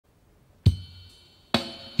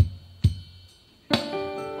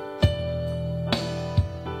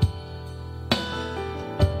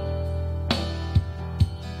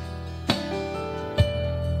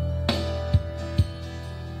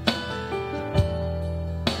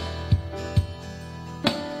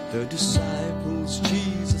The disciples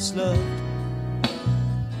Jesus loved,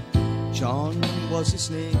 John was his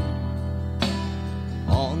name.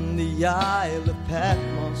 On the Isle of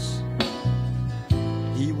Patmos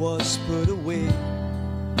he was put away,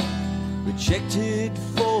 rejected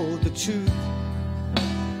for the truth.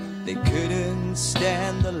 They couldn't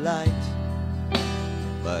stand the light,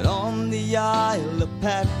 but on the Isle of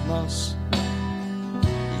Patmos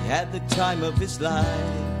he had the time of his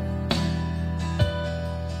life.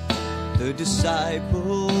 The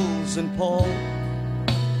disciples and Paul,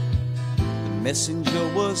 the messenger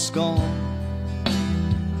was gone.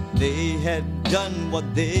 They had done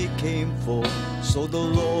what they came for, so the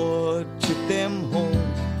Lord took them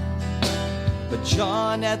home. But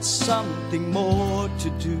John had something more to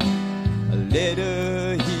do. A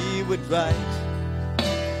letter he would write,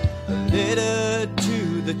 a letter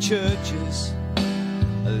to the churches,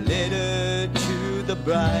 a letter to the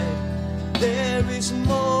bride. There is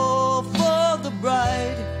more for the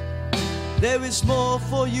bride, there is more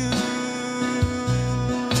for you.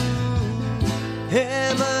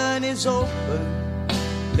 Heaven is open,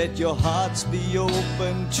 let your hearts be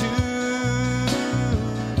open too.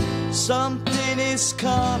 Something is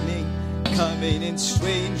coming, coming in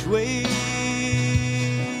strange ways.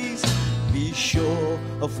 Be sure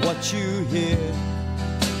of what you hear,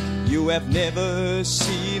 you have never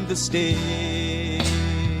seen the stage.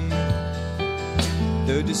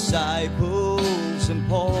 The disciples and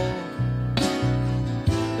Paul,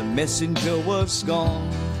 the messenger was gone.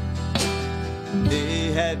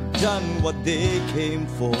 They had done what they came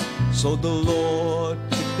for, so the Lord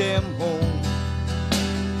took them home.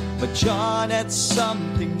 But John had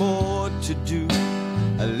something more to do.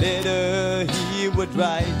 A letter he would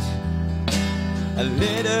write, a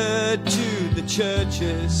letter to the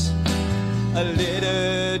churches, a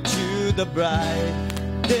letter to the bride.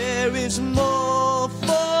 There is more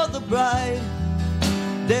for the bride,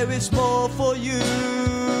 there is more for you.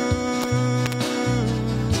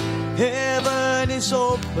 Heaven is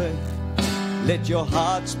open, let your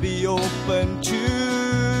hearts be open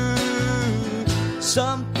too.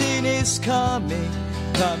 Something is coming,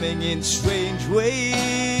 coming in strange ways.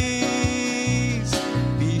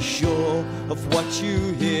 Be sure of what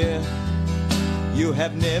you hear, you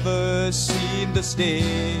have never seen the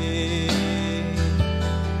stage.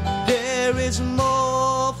 There is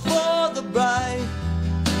more for the bride,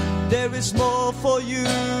 there is more for you.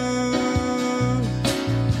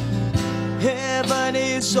 Heaven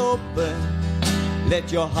is open,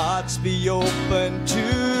 let your hearts be open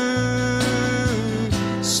too.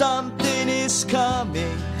 Something is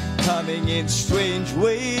coming, coming in strange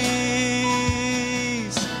ways.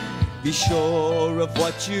 Be sure of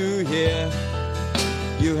what you hear,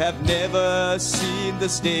 you have never seen the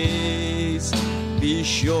days. Be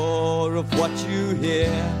sure of what you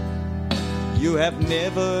hear, you have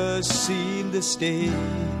never seen the stage.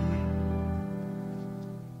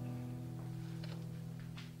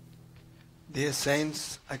 Dear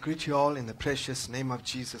saints, I greet you all in the precious name of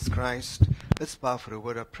Jesus Christ. Let's bow for a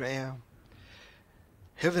word of prayer.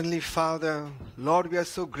 Heavenly Father, Lord, we are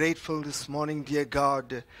so grateful this morning, dear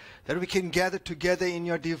God, that we can gather together in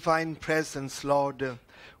your divine presence, Lord.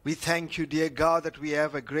 We thank you, dear God, that we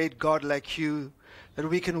have a great God like you, that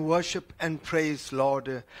we can worship and praise,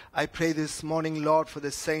 Lord. I pray this morning, Lord, for the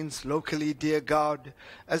saints locally, dear God,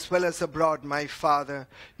 as well as abroad, my Father.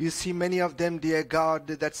 You see many of them, dear God,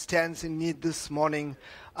 that stands in need this morning.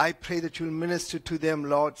 I pray that you'll minister to them,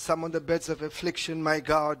 Lord. Some on the beds of affliction, my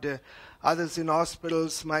God, others in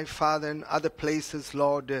hospitals, my Father, and other places,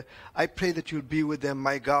 Lord. I pray that you'll be with them,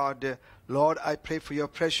 my God. Lord, I pray for your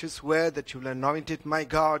precious word, that you'll anoint it, my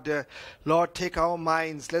God. Lord, take our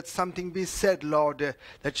minds. Let something be said, Lord,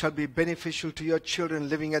 that shall be beneficial to your children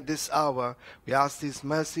living at this hour. We ask these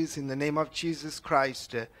mercies in the name of Jesus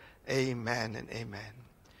Christ. Amen and amen.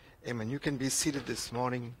 Amen. You can be seated this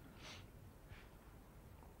morning.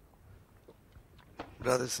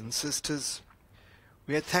 Brothers and sisters,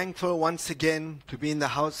 we are thankful once again to be in the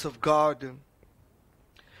house of God.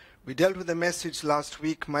 We dealt with the message last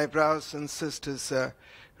week, my brothers and sisters,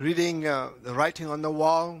 reading the writing on the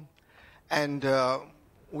wall. And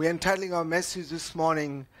we're entitling our message this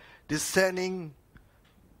morning, Discerning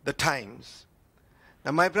the Times.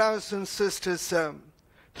 Now, my brothers and sisters,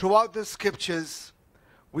 throughout the scriptures,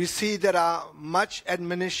 we see there are much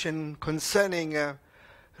admonition concerning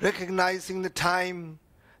recognizing the time,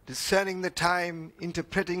 discerning the time,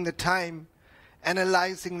 interpreting the time,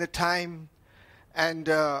 analyzing the time. And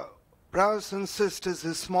brothers and sisters,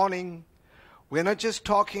 this morning, we're not just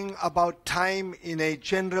talking about time in a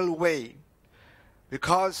general way,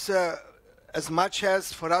 because as much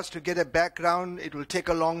as for us to get a background, it will take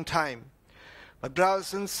a long time. But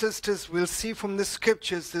brothers and sisters, we'll see from the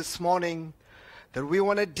scriptures this morning that we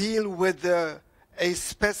want to deal with a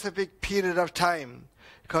specific period of time.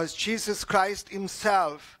 Because Jesus Christ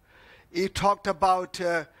himself, he talked about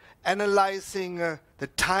analyzing the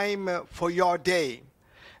time for your day.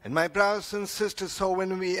 And my brothers and sisters, so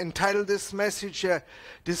when we entitle this message,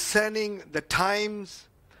 Discerning the Times,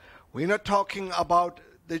 we're not talking about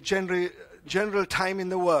the general time in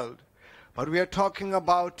the world, but we are talking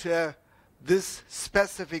about this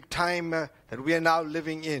specific time that we are now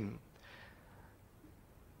living in.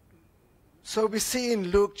 So we see in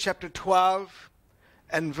Luke chapter 12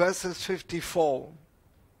 and verses 54.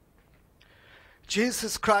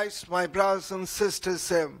 Jesus Christ, my brothers and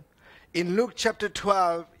sisters, in Luke chapter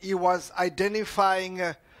 12, he was identifying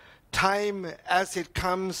time as it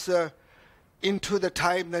comes into the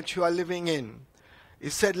time that you are living in. He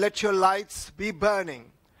said, let your lights be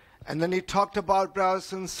burning. And then he talked about,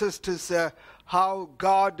 brothers and sisters, how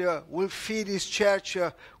God will feed his church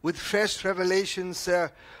with fresh revelations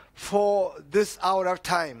for this hour of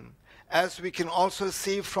time. As we can also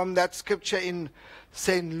see from that scripture in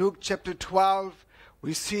St. Luke chapter 12,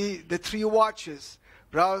 we see the three watches,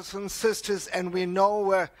 brothers and sisters, and we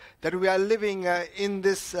know that we are living in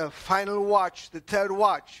this final watch, the third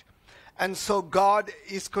watch. And so God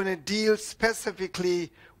is going to deal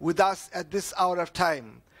specifically with us at this hour of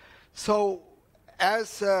time. So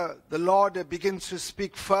as the Lord begins to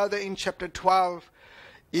speak further in chapter 12,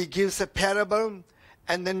 he gives a parable,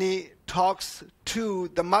 and then he talks to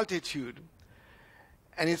the multitude.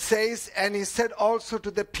 And it says, and he said also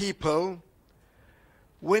to the people,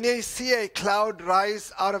 when ye see a cloud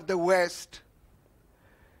rise out of the west,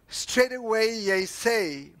 straightway ye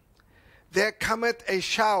say, there cometh a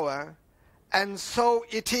shower, and so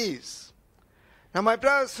it is. Now my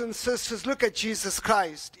brothers and sisters, look at Jesus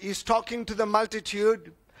Christ. He's talking to the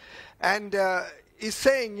multitude, and he's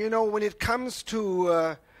saying, you know, when it comes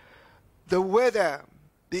to the weather,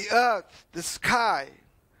 the earth, the sky,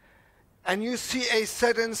 and you see a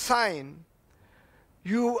certain sign,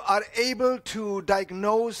 you are able to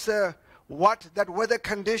diagnose what that weather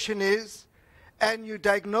condition is, and you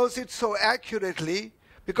diagnose it so accurately,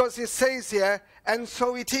 because it says here, and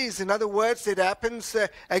so it is. In other words, it happens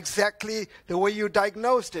exactly the way you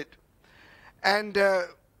diagnosed it. And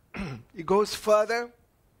it goes further,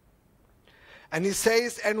 and he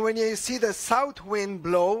says, and when ye see the south wind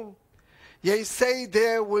blow, ye say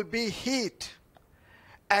there will be heat,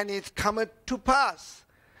 and it cometh to pass.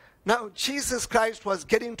 Now, Jesus Christ was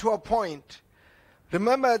getting to a point.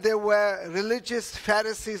 Remember, there were religious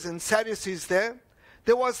Pharisees and Sadducees there.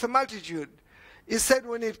 There was the multitude. He said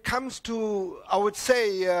when it comes to, I would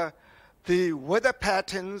say, the weather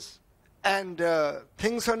patterns and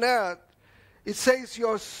things on earth, it says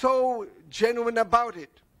you're so genuine about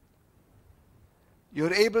it.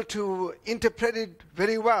 You're able to interpret it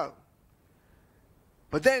very well.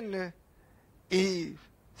 But then he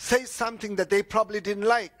says something that they probably didn't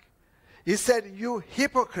like. He said, you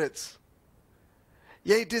hypocrites,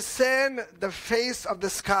 ye discern the face of the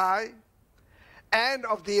sky and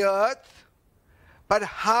of the earth, but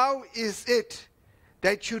how is it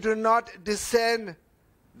that you do not discern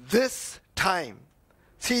this time?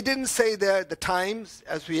 See, he didn't say there the times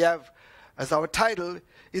as we have as our title.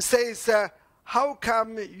 He says, how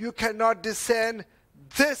come you cannot discern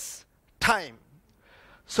this time?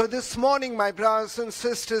 So this morning, my brothers and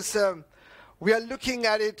sisters, we are looking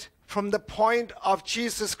at it from the point of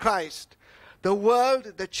Jesus Christ. The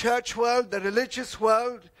world, the church world, the religious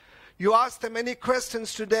world, you ask them any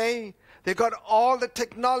questions today, they got all the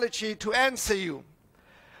technology to answer you.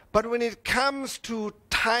 But when it comes to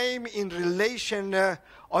time in relation,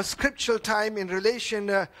 or scriptural time in relation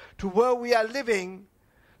to where we are living,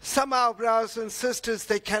 somehow, brothers and sisters,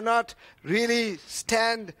 they cannot really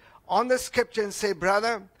stand on the scripture and say,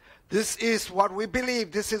 brother, this is what we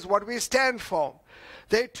believe, this is what we stand for.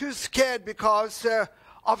 They're too scared because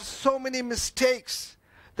of so many mistakes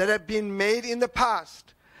that have been made in the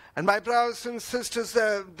past. And my brothers and sisters,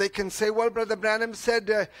 they can say, well, Brother Branham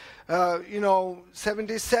said,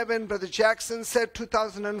 77, Brother Jackson said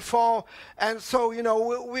 2004. And so,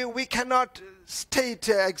 we cannot state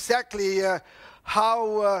exactly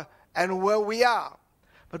how and where we are.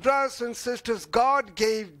 But brothers and sisters, God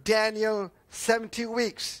gave Daniel 70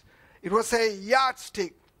 weeks. It was a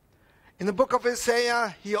yardstick. In the book of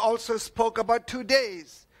Isaiah, he also spoke about 2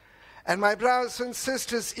 days. And my brothers and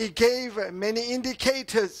sisters, he gave many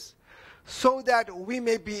indicators so that we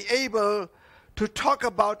may be able to talk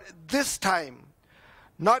about this time,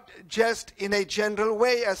 not just in a general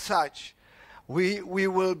way as such. We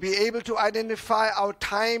will be able to identify our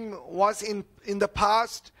time was in the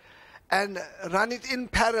past and run it in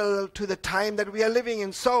parallel to the time that we are living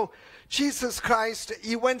in. So Jesus Christ,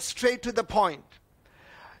 he went straight to the point.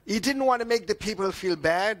 He didn't want to make the people feel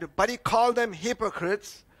bad, but he called them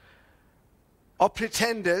hypocrites or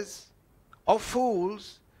pretenders or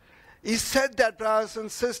fools. He said that, brothers and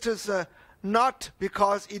sisters, not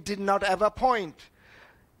because he did not have a point.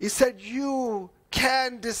 He said, you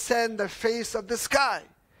can discern the face of the sky.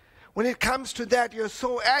 When it comes to that, you're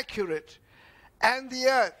so accurate. And the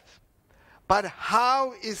earth. But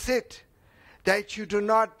how is it that you do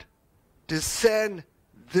not discern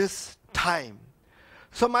this time?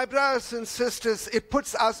 So my brothers and sisters, it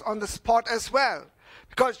puts us on the spot as well.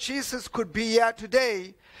 Because Jesus could be here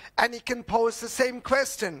today and he can pose the same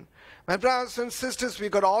question. My brothers and sisters, we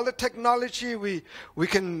got all the technology, we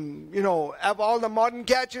can, have all the modern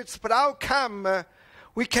gadgets, but how come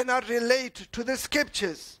we cannot relate to the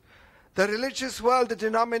scriptures? The religious world, the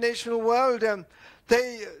denominational world,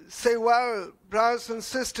 they say, well, brothers and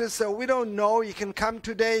sisters, we don't know, you can come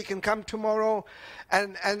today, you can come tomorrow,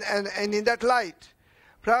 and in that light,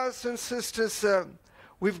 brothers and sisters,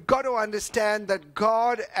 we've got to understand that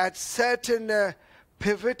God at certain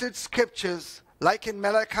pivoted scriptures, like in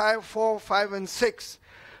Malachi 4, 5, and 6,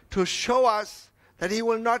 to show us that he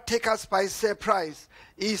will not take us by surprise.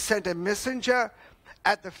 He sent a messenger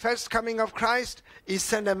at the first coming of Christ. He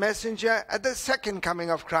sent a messenger at the second coming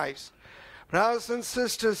of Christ. Brothers and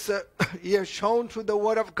sisters, he has shown through the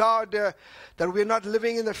word of God that we're not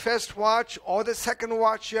living in the first watch or the second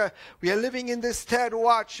watch. We are living in this third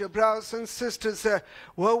watch, brothers and sisters,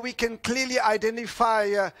 where we can clearly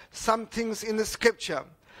identify some things in the scripture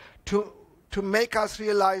to make us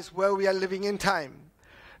realize where we are living in time.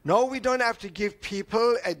 No, we don't have to give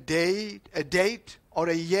people a date or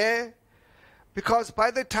a year, because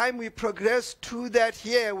by the time we progress to that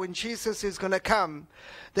year when Jesus is going to come,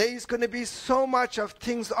 there is going to be so much of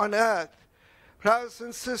things on earth, brothers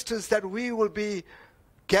and sisters, that we will be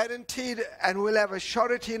guaranteed and will have a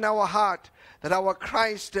surety in our heart that our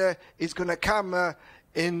Christ is going to come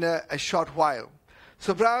in a short while.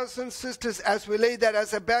 So brothers and sisters, as we lay that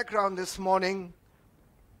as a background this morning,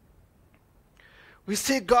 we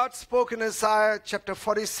see God spoke in Isaiah chapter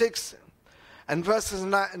 46 and verses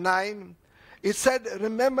 9. It said,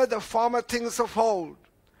 remember the former things of old,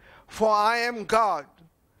 for I am God,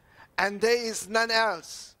 and there is none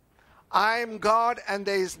else. I am God, and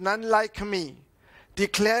there is none like me,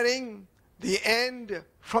 declaring the end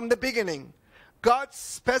from the beginning. God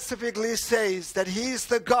specifically says that he is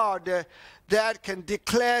the God that can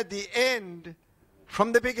declare the end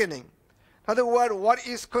from the beginning. In other words, what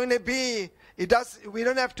is going to be, we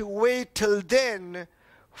don't have to wait till then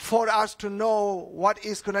for us to know what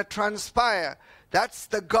is going to transpire. That's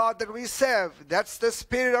the God that we serve. That's the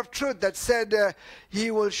Spirit of truth that said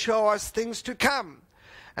he will show us things to come.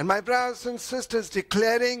 And my brothers and sisters,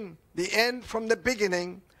 declaring the end from the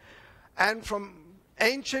beginning and from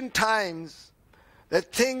ancient times, the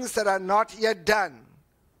things that are not yet done,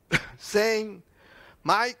 saying,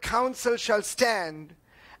 my counsel shall stand,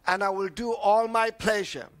 and I will do all my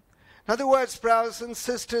pleasure. In other words, brothers and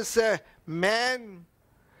sisters, man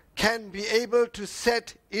can be able to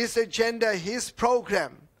set his agenda, his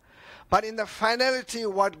program. But in the finality,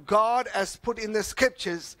 what God has put in the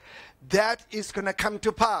scriptures, that is going to come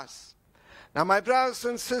to pass. Now, my brothers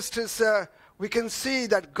and sisters, we can see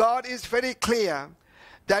that God is very clear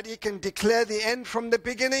that he can declare the end from the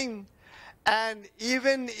beginning. And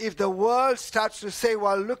even if the world starts to say,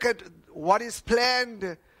 well, look at what is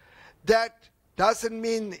planned, that doesn't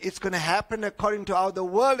mean it's going to happen according to how the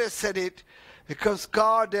world has said it, because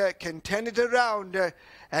God can turn it around,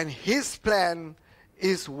 and his plan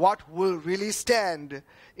is what will really stand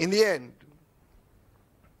in the end.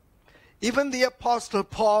 Even the Apostle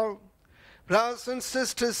Paul, brothers and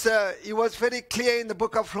sisters, he was very clear in the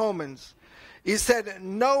book of Romans. He said,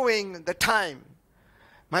 knowing the time.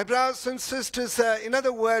 My brothers and sisters, in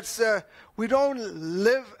other words, we don't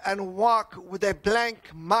live and walk with a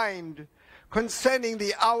blank mind concerning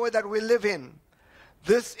the hour that we live in.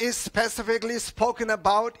 This is specifically spoken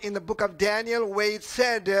about in the book of Daniel, where it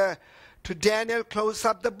said to Daniel, close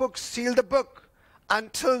up the book, seal the book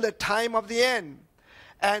until the time of the end.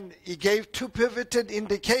 And he gave two pivoted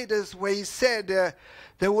indicators where he said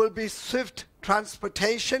there will be swift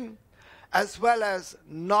transportation as well as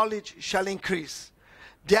knowledge shall increase.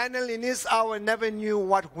 Daniel in his hour never knew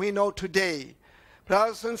what we know today.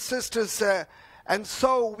 Brothers and sisters, and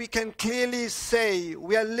so we can clearly say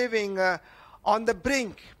we are living on the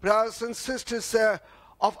brink, brothers and sisters,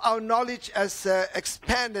 of our knowledge has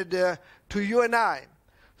expanded to you and I.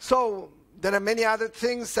 So there are many other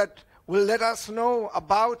things that will let us know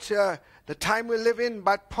about the time we live in,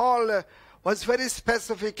 but Paul was very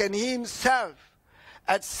specific, and he himself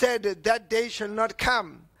had said that day shall not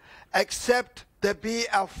come except there be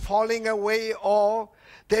a falling away or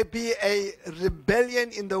there be a rebellion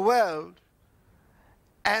in the world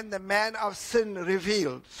and the man of sin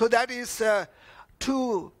revealed. So that is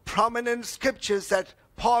two prominent scriptures that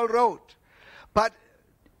Paul wrote. But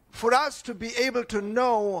for us to be able to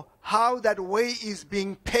know how that way is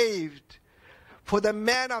being paved for the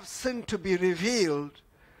man of sin to be revealed,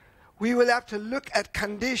 we will have to look at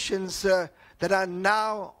conditions that are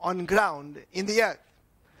now on ground in the earth.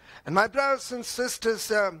 And my brothers and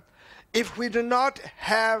sisters, if we do not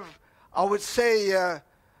have, I would say,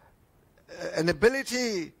 an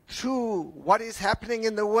ability through what is happening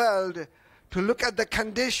in the world to look at the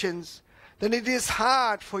conditions, then it is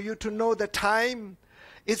hard for you to know the time.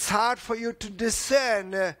 It's hard for you to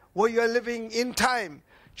discern where you are living in time.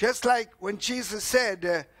 Just like when Jesus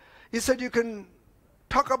said, he said you can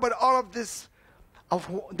talk about all of this, of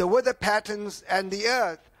the weather patterns and the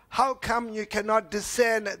earth. How come you cannot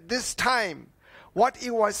discern this time? What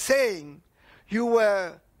he was saying, you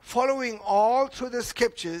were following all through the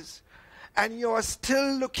scriptures, and you are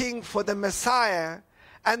still looking for the Messiah,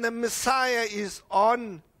 and the Messiah is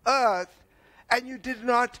on earth, and you did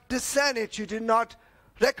not discern it, you did not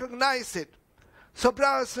recognize it. So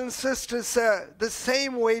brothers and sisters, the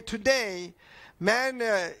same way today, man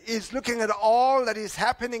is looking at all that is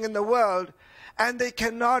happening in the world, and they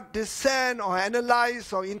cannot discern or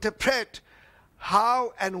analyze or interpret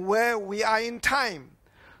how and where we are in time.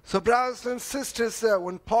 So brothers and sisters,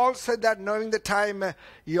 when Paul said that, knowing the time,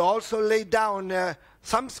 he also laid down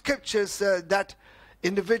some scriptures that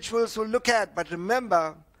individuals will look at. But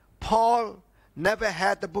remember, Paul never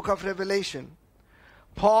had the book of Revelation.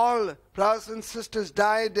 Paul, brothers and sisters,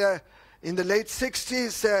 died in the late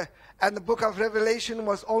 60s, and the book of Revelation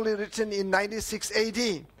was only written in 96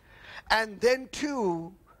 AD. And then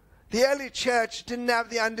too, the early church didn't have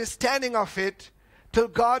the understanding of it till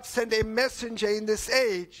God sent a messenger in this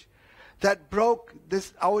age that broke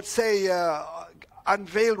this, I would say,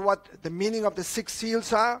 unveiled what the meaning of the 6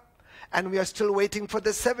 seals are, and we are still waiting for the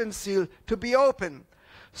 7th seal to be open.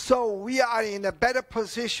 So we are in a better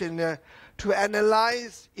position to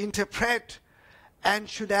analyze, interpret, and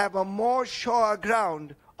should have a more sure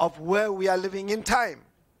ground of where we are living in time.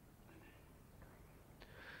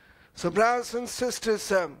 So brothers and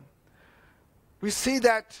sisters, we see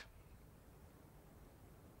that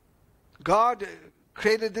God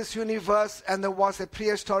created this universe, and there was a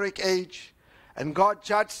prehistoric age, and God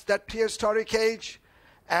judged that prehistoric age,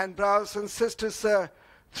 and brothers and sisters,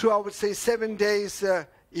 through, I would say, 7 days,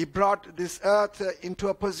 he brought this earth into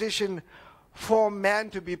a position for man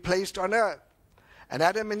to be placed on earth. And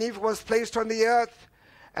Adam and Eve was placed on the earth,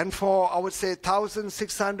 and for, I would say,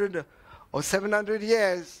 1,600 or 700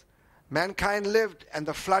 years, mankind lived, and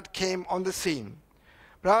the flood came on the scene.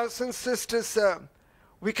 Brothers and sisters,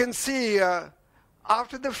 we can see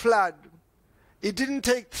after the flood, it didn't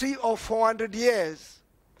take 300 or 400 years.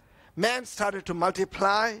 Man started to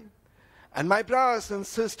multiply. And my brothers and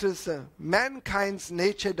sisters, mankind's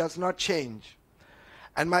nature does not change.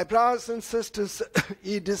 And my brothers and sisters,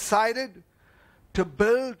 he decided to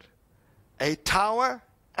build a tower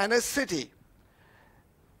and a city.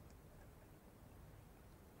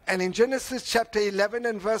 And in Genesis chapter 11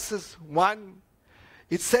 and verses 1,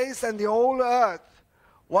 it says, and the whole earth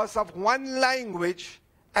was of one language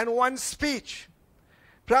and one speech.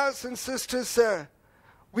 Brothers and sisters,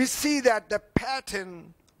 we see that the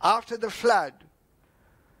pattern after the flood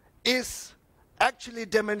is actually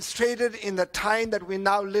demonstrated in the time that we're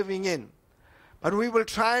now living in. But we will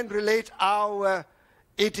try and relate how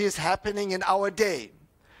it is happening in our day.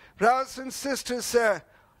 Brothers and sisters,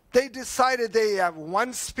 they decided they have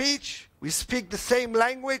one speech, we speak the same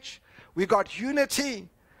language, we got unity,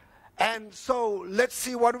 and so let's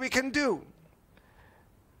see what we can do.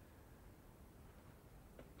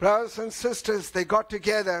 Brothers and sisters, they got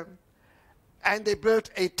together and they built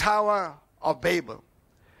a Tower of Babel.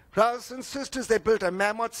 Brothers and sisters, they built a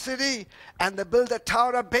mammoth city and they built a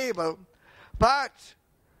Tower of Babel. But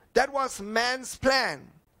that was man's plan.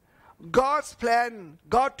 God's plan,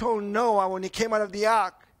 God told Noah when he came out of the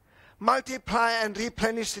ark, multiply and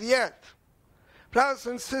replenish the earth. Brothers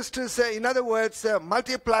and sisters, in other words,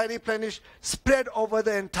 multiply, replenish, spread over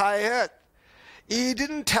the entire earth. He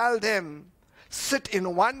didn't tell them, sit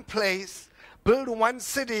in one place, build one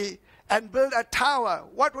city, and build a tower.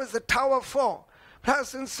 What was the tower for?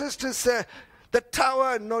 Brothers and sisters, The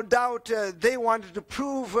tower, no doubt, they wanted to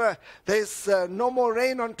prove there's no more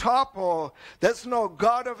rain on top, or there's no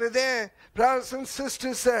God over there, brothers and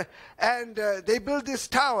sisters, and they built this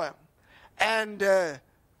tower. And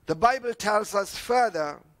the Bible tells us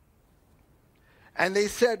further, and they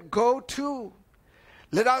said, go to,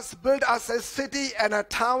 let us build us a city and a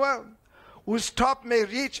tower whose top may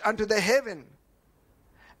reach unto the heaven,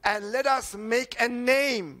 and let us make a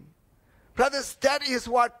name. Brothers, that is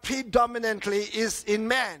what predominantly is in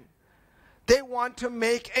man. They want to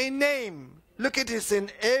make a name. Look at this in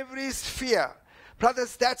every sphere.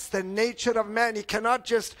 Brothers, that's the nature of man. He cannot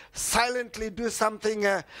just silently do something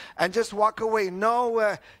and just walk away.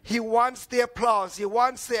 No, he wants the applause. He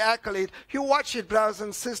wants the accolade. You watch it, brothers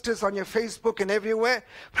and sisters, on your Facebook and everywhere.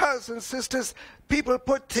 Brothers and sisters, people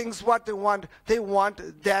put things what they want. They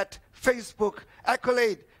want that Facebook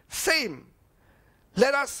accolade. Same.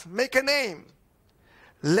 Let us make a name,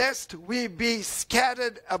 lest we be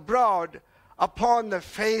scattered abroad upon the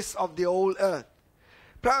face of the whole earth.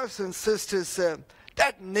 Brothers and sisters,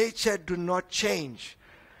 that nature do not change.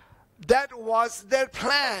 That was their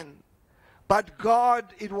plan. But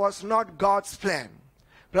God, it was not God's plan.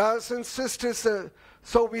 Brothers and sisters,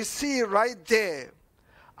 so we see right there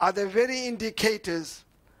are the very indicators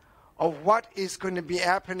of what is going to be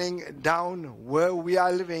happening down where we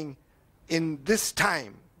are living in this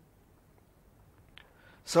time.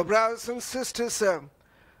 So brothers and sisters,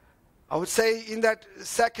 I would say in that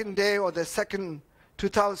second day or the second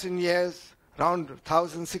 2,000 years, around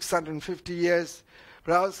 1,650 years,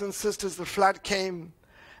 brothers and sisters, the flood came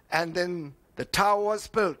and then the tower was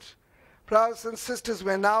built. Brothers and sisters,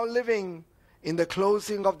 we're now living in the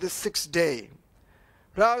closing of the 6th day.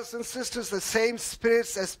 Brothers and sisters, the same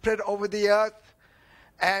spirits are spread over the earth.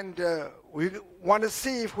 And we want to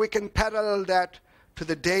see if we can parallel that to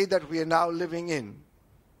the day that we are now living in.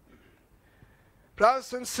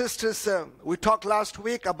 Brothers and sisters, we talked last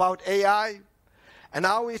week about AI and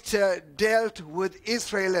how it dealt with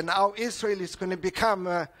Israel and how Israel is going to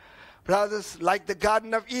become, brothers, like the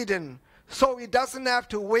Garden of Eden. So it doesn't have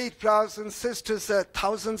to wait, brothers and sisters,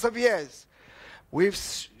 thousands of years. We've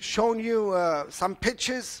shown you some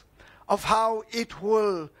pictures of how it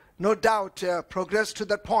will no doubt progress to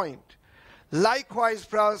that point. Likewise,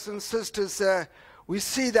 brothers and sisters, we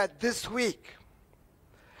see that this week,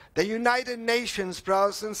 the United Nations,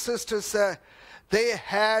 brothers and sisters, they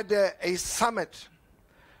had a summit.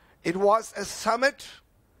 It was a summit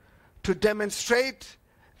to demonstrate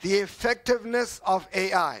the effectiveness of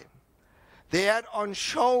AI. They had on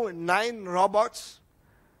show 9 robots.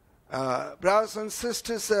 Brothers and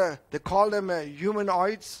sisters, they call them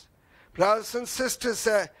humanoids. Brothers and sisters,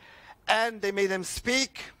 and they made them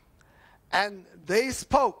speak, and they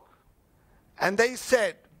spoke, and they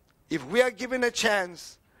said, if we are given a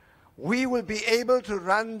chance, we will be able to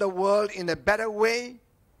run the world in a better way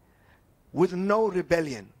with no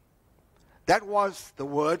rebellion. That was the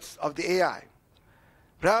words of the AI.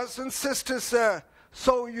 Brothers and sisters,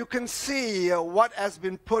 so you can see what has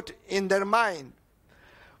been put in their mind.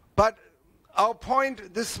 But our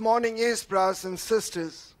point this morning is, brothers and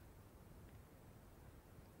sisters,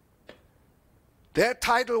 their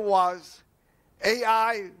title was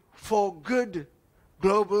AI for Good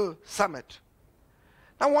Global Summit.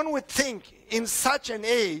 Now one would think in such an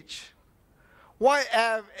age, why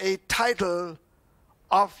have a title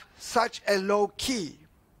of such a low key?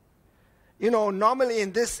 You know, normally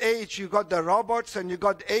in this age, you got the robots and you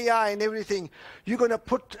got AI and everything. You're going to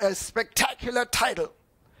put a spectacular title.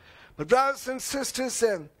 But brothers and sisters,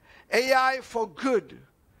 AI for Good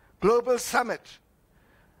Global Summit.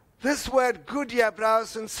 This word good here,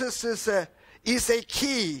 brothers and sisters, is a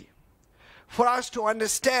key for us to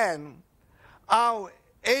understand how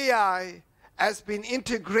AI has been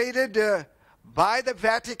integrated by the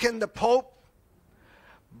Vatican, the Pope,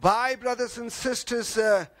 by, brothers and sisters,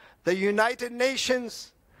 the United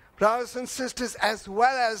Nations, brothers and sisters, as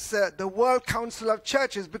well as the World Council of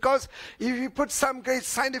Churches. Because if you put some great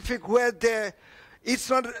scientific word there, it's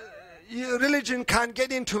not, religion can't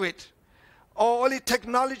get into it. Or only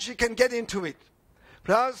technology can get into it.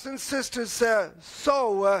 Brothers and sisters,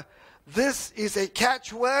 this is a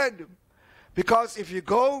catchword, because if you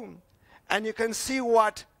go and you can see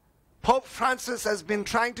what Pope Francis has been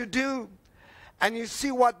trying to do, and you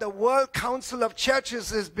see what the World Council of Churches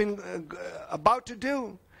has been about to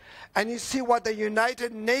do, and you see what the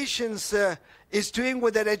United Nations is doing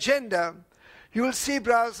with their agenda, you will see,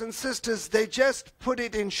 brothers and sisters, they just put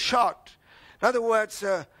it in short. In other words,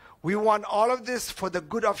 we want all of this for the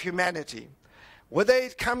good of humanity. Whether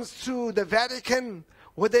it comes through the Vatican,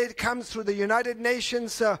 whether it comes through the United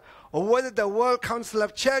Nations or whether the World Council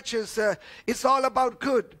of Churches, it's all about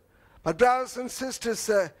good. But brothers and sisters,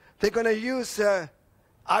 they're going to use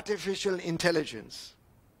artificial intelligence.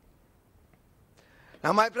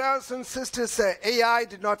 Now, my brothers and sisters, AI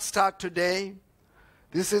did not start today.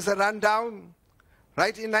 This is a rundown.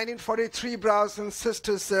 Right in 1943, brothers and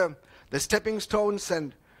sisters, the stepping stones,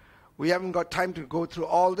 and we haven't got time to go through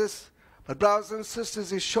all this. But brothers and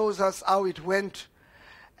sisters, it shows us how it went.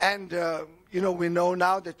 And, we know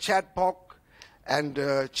now the chatbot and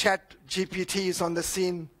chat GPT is on the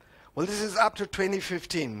scene. Well, this is up to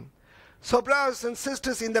 2015. So, brothers and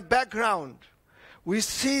sisters, in the background, we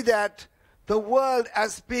see that the world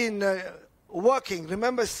has been working.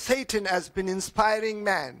 Remember, Satan has been inspiring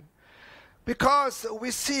man. Because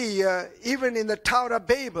we see, even in the Tower of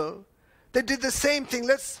Babel, they did the same thing.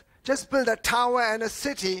 Let's just build a tower and a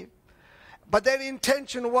city. But their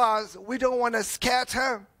intention was, we don't want to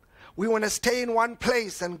scatter. We want to stay in one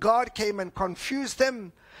place. And God came and confused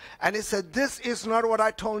them. And he said, this is not what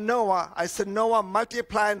I told Noah. I said, Noah,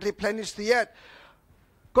 multiply and replenish the earth.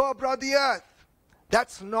 Go abroad the earth.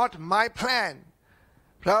 That's not my plan.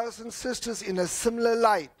 Brothers and sisters, in a similar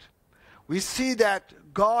light, we see that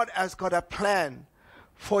God has got a plan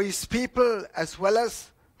for his people as well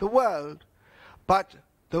as the world. But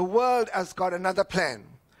the world has got another plan.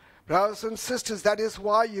 Brothers and sisters, that is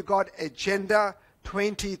why you got Agenda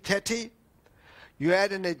 2030. You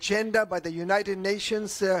had an agenda by the United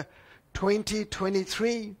Nations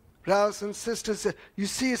 2023. Brothers and sisters, you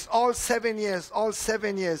see it's all 7 years, all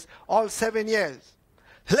 7 years, all 7 years.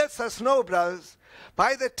 Lets us know, brothers,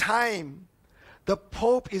 by the time the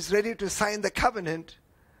Pope is ready to sign the covenant,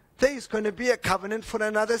 there is going to be a covenant for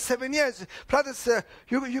another 7 years. Brothers,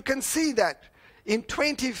 you can see that. In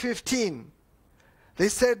 2015, they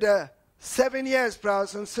said 7 years,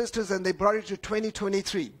 brothers and sisters, and they brought it to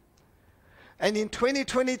 2023. And in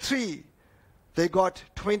 2023, they got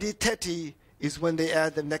 2030 is when they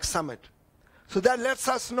add the next summit. So that lets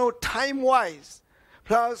us know time-wise,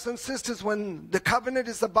 brothers and sisters, when the covenant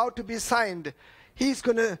is about to be signed, he's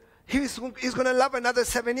going to love another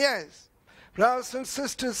 7 years. Brothers and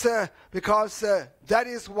sisters, because that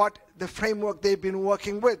is what the framework they've been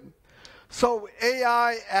working with. So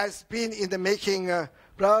AI has been in the making,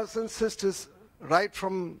 brothers and sisters, right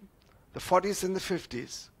from the 40s and the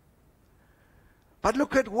 50s. But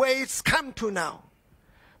look at where it's come to now.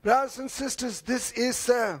 Brothers and sisters, this is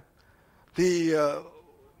the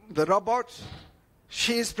robot.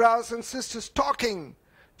 She is, brothers and sisters, talking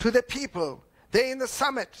to the people. They're in the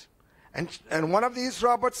summit. And one of these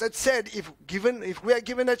robots had said, if we are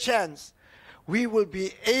given a chance, we will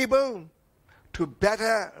be able to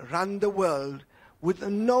better run the world with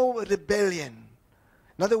no rebellion.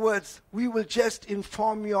 In other words, we will just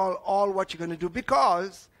inform you all what you're going to do,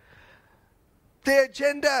 because the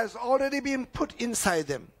agenda has already been put inside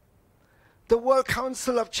them. The World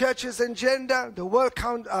Council of Churches agenda,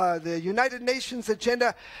 the United Nations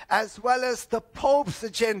agenda, as well as the Pope's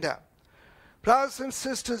agenda. Brothers and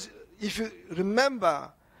sisters, if you remember,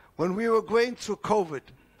 when we were going through COVID,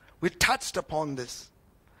 we touched upon this.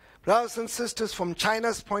 Brothers and sisters, from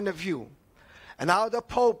China's point of view, and how the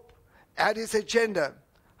Pope had his agenda,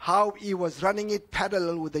 how he was running it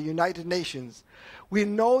parallel with the United Nations. We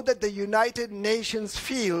know that the United Nations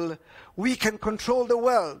feel we can control the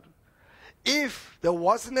world. If there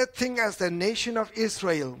wasn't a thing as the nation of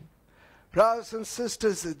Israel, brothers and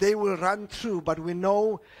sisters, they will run through, but we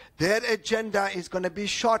know their agenda is going to be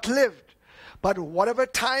short-lived. But whatever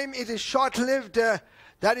time it is short-lived,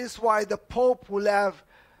 that is why the Pope will have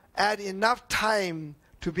had enough time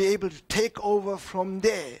to be able to take over from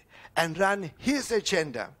there and run his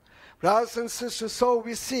agenda. Brothers and sisters, so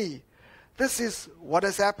we see, this is what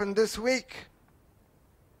has happened this week.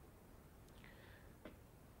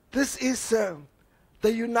 This is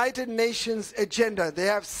the United Nations agenda. They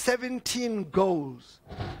have 17 goals.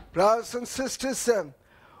 Brothers and sisters,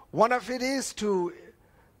 one of it is to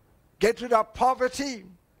get rid of poverty.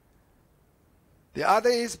 The other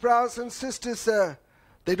is, brothers and sisters,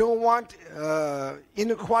 they don't want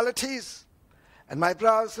inequalities. And my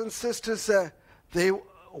brothers and sisters, they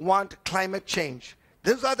want climate change.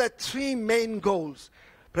 Those are the three main goals.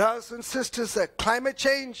 Brothers and sisters, climate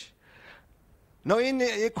change, no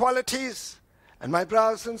inequalities, and my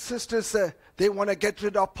brothers and sisters, they want to get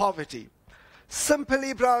rid of poverty.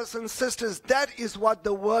 Simply, brothers and sisters, that is what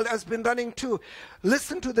the world has been running to.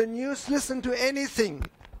 Listen to the news, listen to anything.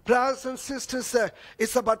 Brothers and sisters,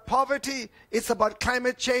 it's about poverty, it's about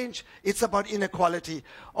climate change, it's about inequality.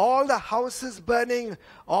 All the houses burning,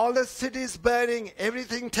 all the cities burning,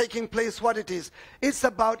 everything taking place, what it is. It's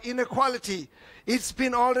about inequality. It's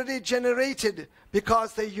been already generated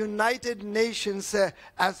because the United Nations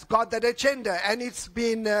has got that agenda, and it's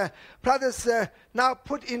been, brothers, now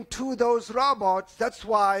put into those robots. That's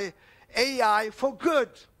why AI for good.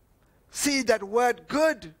 See that word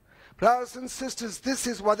good. Brothers and sisters, this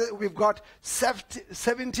is what we've got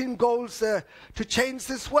 17 goals to change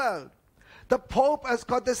this world. The Pope has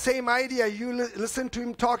got the same idea. You listen to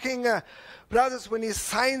him talking, brothers, when he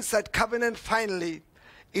signs that covenant finally,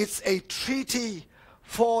 it's a treaty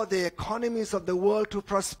for the economies of the world to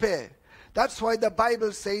prosper. That's why the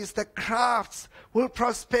Bible says the crafts will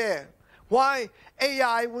prosper. Why?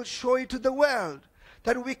 AI will show it to the world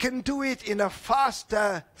that we can do it in a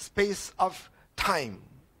faster space of time.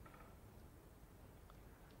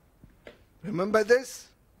 Remember this?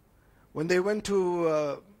 When they went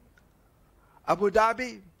to Abu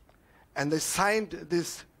Dhabi and they signed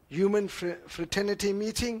this human fraternity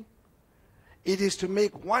meeting, it is to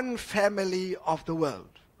make one family of the world.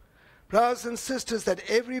 Brothers and sisters, that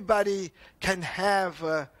everybody can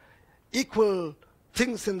have equal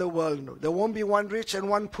things in the world. There won't be one rich and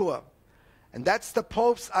one poor. And that's the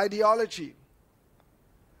Pope's ideology.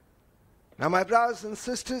 Now, my brothers and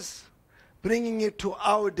sisters, bringing it to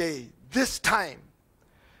our day, this time,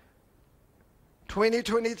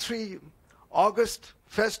 2023, August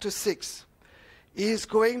 1st to 6th, he is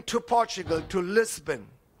going to Portugal, to Lisbon.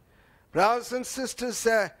 Brothers and sisters,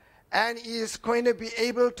 and he is going to be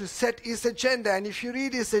able to set his agenda. And if you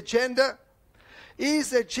read his agenda is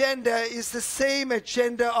the same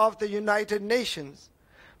agenda of the United Nations.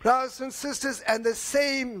 Brothers and sisters, and the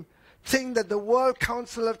same thing that the World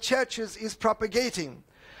Council of Churches is propagating.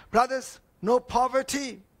 Brothers, no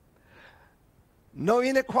poverty, no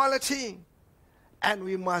inequality, and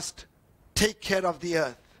we must take care of the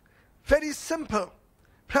earth. Very simple.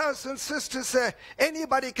 Brothers and sisters,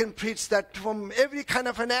 anybody can preach that from every kind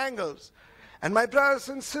of an angles. And my brothers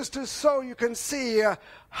and sisters, so you can see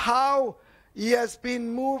how he has been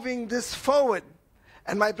moving this forward.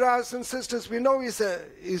 And my brothers and sisters, we know he's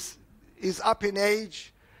up in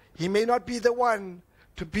age. He may not be the one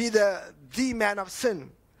to be the man of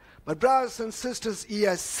sin. But brothers and sisters, he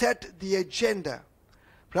has set the agenda.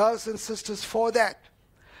 Brothers and sisters, for that.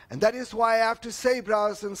 And that is why I have to say,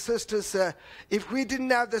 brothers and sisters, if we didn't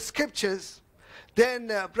have the scriptures,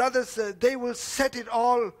 then, brothers, they will set it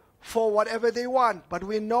all for whatever they want. But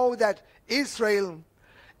we know that Israel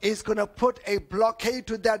is going to put a blockade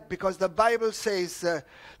to that, because the Bible says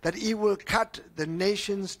that he will cut the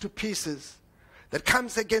nations to pieces. That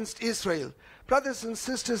comes against Israel. Brothers and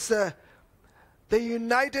sisters, the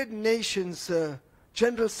United Nations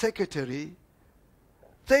General Secretary,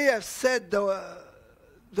 they have said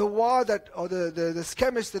the war that, or the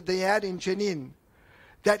skirmish that they had in Jenin,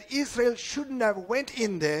 that Israel shouldn't have went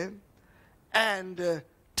in there and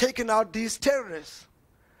taken out these terrorists.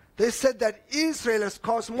 They said that Israel has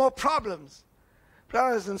caused more problems.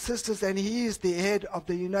 Brothers and sisters, and he is the head of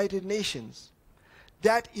the United Nations.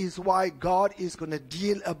 That is why God is going to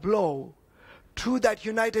deal a blow to that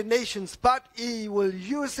United Nations, but he will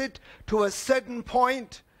use it to a certain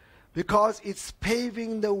point, because it's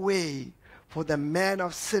paving the way for the man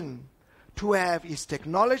of sin to have his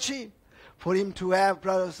technology, for him to have,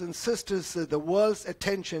 brothers and sisters, the world's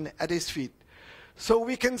attention at his feet. So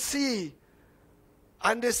we can see,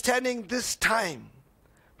 understanding this time,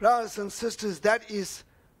 brothers and sisters, that is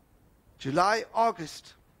July,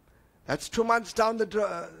 August. That's 2 months down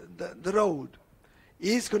the road.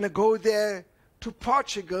 He's going to go there to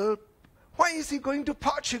Portugal. Why is he going to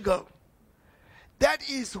Portugal? That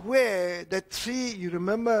is where the three, you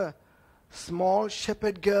remember, small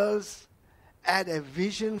shepherd girls had a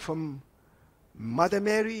vision from Mother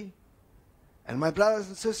Mary. And my brothers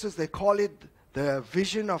and sisters, they call it the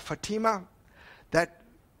vision of Fatima. That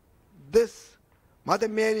this Mother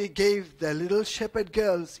Mary gave the little shepherd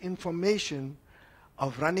girls information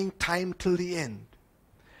of running time till the end.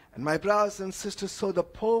 And my brothers and sisters, so the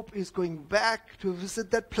Pope is going back to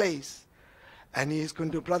visit that place. And he is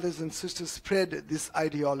going to, brothers and sisters, spread this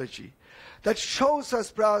ideology. That shows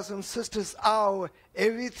us, brothers and sisters, how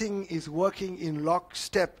everything is working in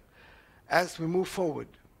lockstep as we move forward.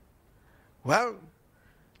 Well,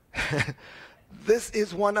 this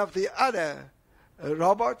is one of the other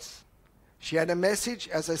robots. She had a message.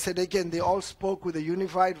 As I said again, they all spoke with a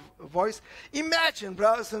unified voice. Imagine,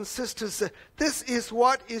 brothers and sisters, this is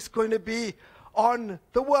what is going to be on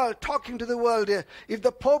the world, talking to the world. If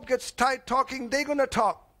the Pope gets tired talking, they're going to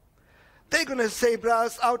talk. They're going to say,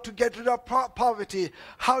 brothers, how to get rid of poverty,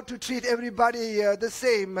 how to treat everybody the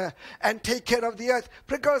same and take care of the earth,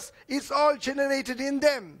 because it's all generated in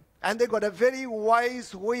them. And they got a very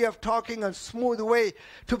wise way of talking, a smooth way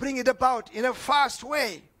to bring it about in a fast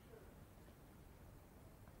way.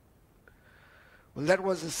 Well, that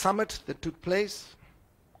was a summit that took place.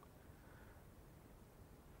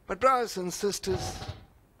 But brothers and sisters,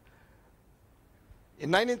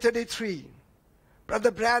 in 1933,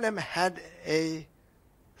 Brother Branham had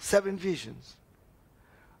 7 visions.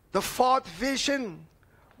 The 4th vision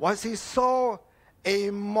was he saw a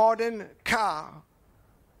modern car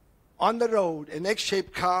on the road, an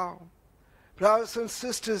X-shaped car, brothers and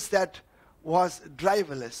sisters, that was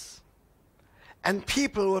driverless. And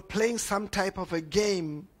people were playing some type of a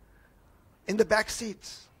game in the back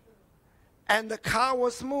seats. And the car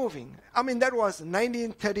was moving. I mean, that was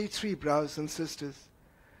 1933, brothers and sisters.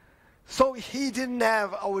 So he didn't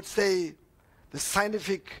have, I would say, the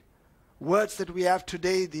scientific words that we have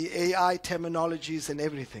today, the AI terminologies and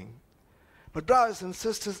everything. But brothers and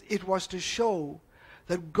sisters, it was to show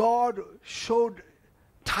that God showed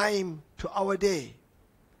time to our day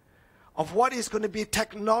of what is going to be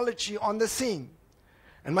technology on the scene.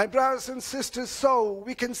 And my brothers and sisters, so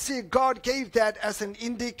we can see God gave that as an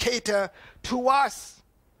indicator to us.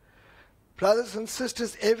 Brothers and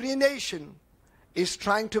sisters, every nation is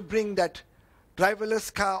trying to bring that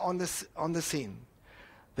driverless car on the scene.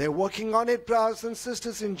 They're working on it, brothers and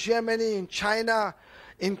sisters, in Germany, in China,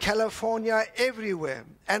 in California, everywhere.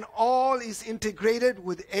 And all is integrated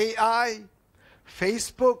with AI,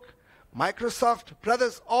 Facebook, Microsoft.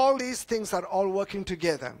 Brothers, all these things are all working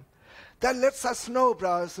together. That lets us know,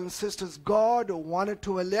 brothers and sisters, God wanted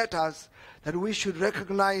to alert us that we should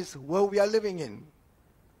recognize where we are living in.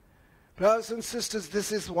 Brothers and sisters,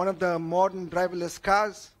 this is one of the modern driverless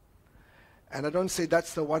cars. And I don't say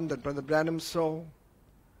that's the one that Brother Branham saw.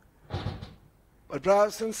 But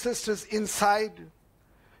brothers and sisters, inside,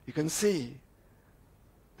 you can see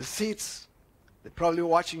the seats. They're probably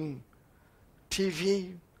watching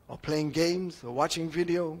TV or playing games or watching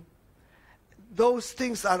video. Those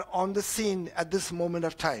things are on the scene at this moment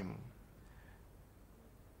of time.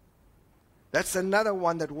 That's another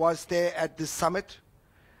one that was there at this summit.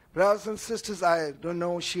 Brothers and sisters, I don't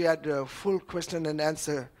know, she had a full question and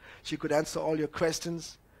answer. She could answer all your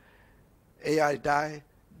questions. AI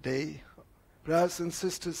day. Brothers and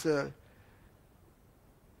sisters,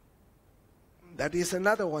 that is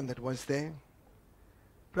another one that was there.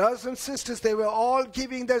 Brothers and sisters, they were all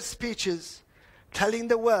giving their speeches, telling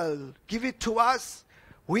the world, give it to us,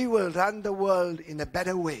 we will run the world in a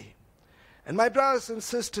better way. And my brothers and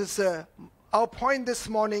sisters, our point this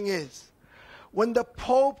morning is, when the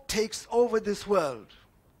Pope takes over this world,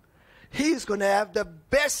 he's going to have the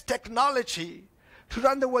best technology to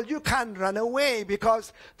run the world. You can't run away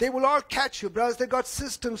because they will all catch you, brothers. They got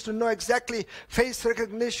systems to know exactly face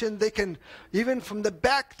recognition. They can, even from the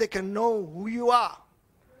back, they can know who you are.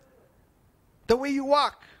 The way you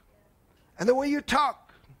walk and the way you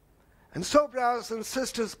talk. And so, brothers and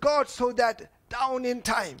sisters, God saw that down in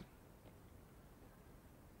time.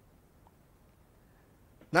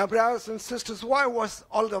 Now, brothers and sisters, why was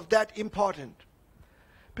all of that important?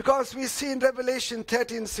 Because we see in Revelation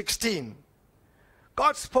 13:16,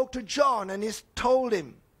 God spoke to John and he told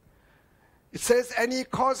him, it says, and he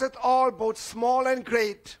causeth all, both small and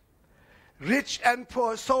great, rich and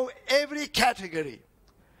poor, so every category,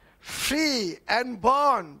 free and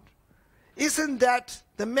bond. Isn't that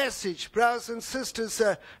the message, brothers and sisters?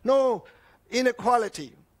 No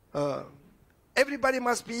inequality. Everybody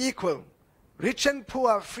must be equal. Rich and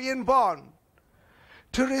poor, free and bond.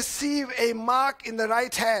 To receive a mark in the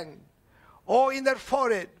right hand or in their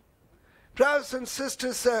forehead. Brothers and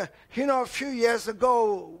sisters, a few years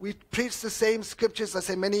ago, we preached the same scriptures, I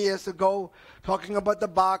say many years ago, talking about the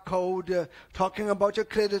barcode, talking about your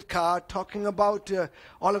credit card, talking about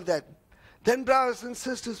all of that. Then, brothers and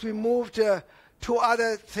sisters, we moved to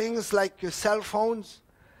other things like your cell phones.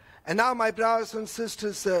 And now, my brothers and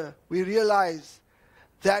sisters, we realize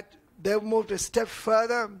that they've moved a step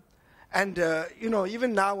further. And,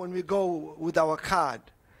 even now when we go with our card,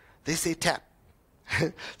 they say tap.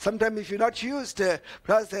 Sometimes if you're not used,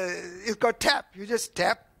 it's got tap. You just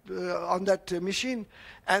tap on that machine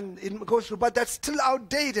and it goes through. But that's still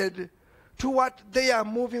outdated to what they are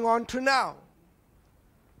moving on to now.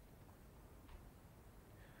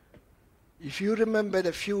 If you remembered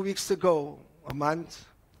a few weeks ago, a month,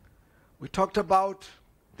 we talked about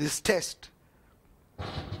this test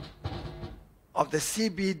of the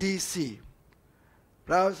CBDC.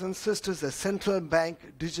 Brothers and sisters, the central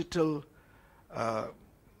bank digital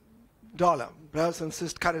dollar, brothers and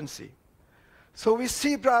sisters, currency. So we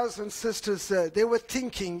see, brothers and sisters, they were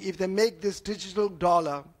thinking if they make this digital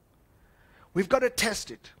dollar, we've got to test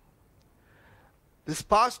it. This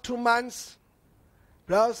past 2 months,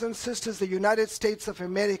 brothers and sisters, the United States of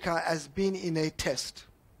America has been in a test.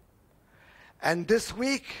 And this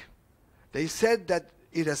week, they said that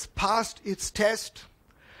it has passed its test,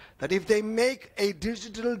 that if they make a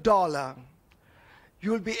digital dollar,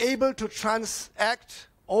 you will be able to transact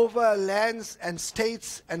over lands and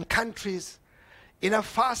states and countries in a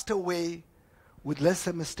faster way with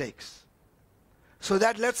lesser mistakes. So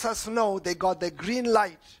that lets us know they got the green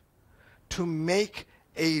light to make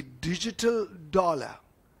a digital dollar.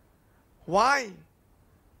 Why?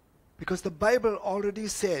 Because the Bible already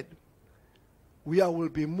said will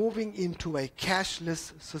be moving into a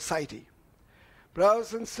cashless society.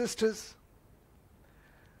 Brothers and sisters,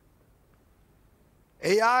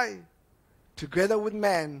 AI together with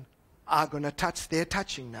man are going to touch, they're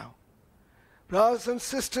touching now. Brothers and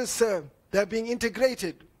sisters, they're being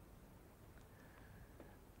integrated.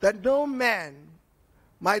 That no man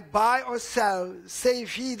might buy or sell,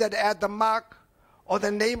 save he that had the mark or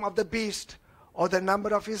the name of the beast or the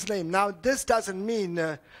number of his name. Now, this doesn't mean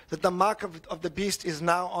that the mark of the beast is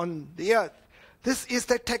now on the earth. This is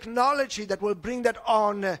the technology that will bring that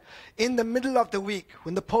on in the middle of the week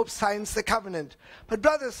when the Pope signs the covenant. But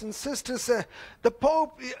brothers and sisters, the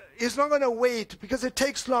Pope is not going to wait because it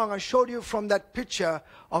takes long. I showed you from that picture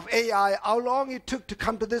of AI how long it took to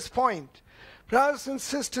come to this point. Brothers and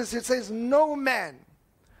sisters, it says no man,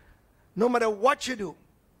 no matter what you do,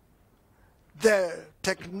 the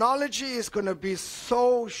technology is going to be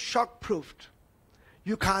so shock-proofed,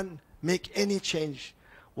 you can't make any change.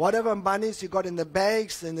 Whatever monies you got in the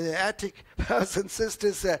banks, in the attic, brothers and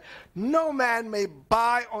sisters, no man may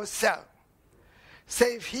buy or sell,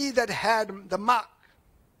 save he that had the mark.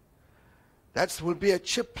 That will be a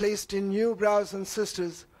chip placed in you, brothers and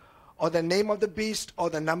sisters, or the name of the beast, or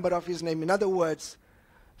the number of his name. In other words,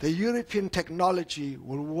 the European technology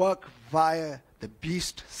will work via the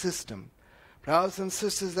beast system. Brothers and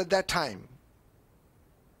sisters, at that time.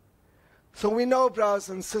 So we know, brothers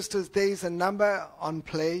and sisters, there is a number on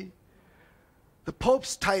play. The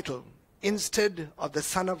Pope's title, instead of the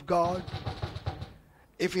Son of God,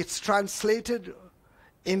 if it's translated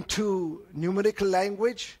into numerical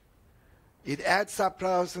language, it adds up,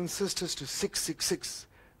 brothers and sisters, to 666,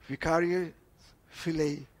 Vicarius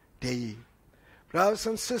Filii Dei. Brothers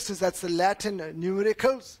and sisters, that's the Latin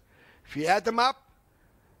numericals. If you add them up,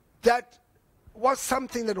 that was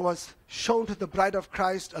something that was shown to the bride of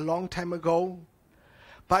Christ a long time ago.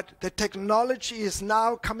 But the technology is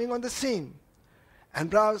now coming on the scene. And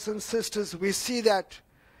brothers and sisters, we see that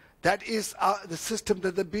that is the system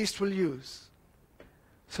that the beast will use.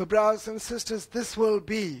 So brothers and sisters, this will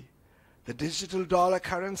be the digital dollar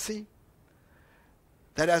currency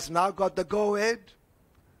that has now got the go-ahead,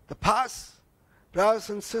 the pass. Brothers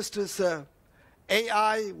and sisters,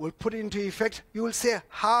 AI will put into effect. You will say,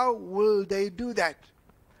 how will they do that?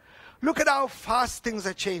 Look at how fast things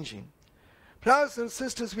are changing. Brothers and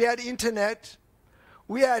sisters, we had internet,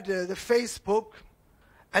 we had the Facebook,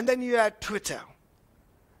 and then you had Twitter.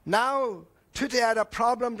 Now, Twitter had a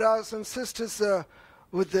problem, brothers and sisters,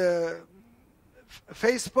 with the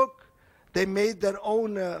Facebook. They made their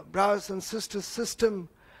own brothers and sisters system.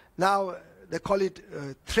 Now, they call it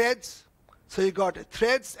threads. So you got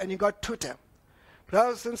threads and you got Twitter.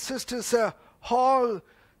 Brothers and sisters, all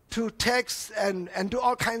to text and do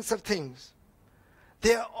all kinds of things.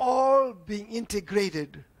 They are all being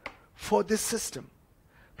integrated for this system.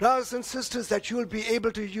 Brothers and sisters, that you will be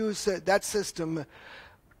able to use that system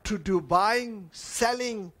to do buying,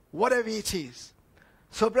 selling, whatever it is.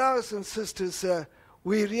 So brothers and sisters,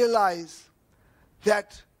 we realize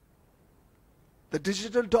that the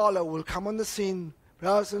digital dollar will come on the scene,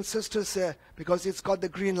 brothers and sisters, because it's got the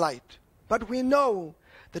green light. But we know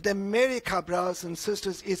that America, brothers and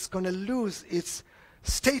sisters, is going to lose its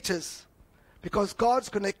status because God's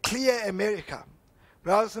going to clear America.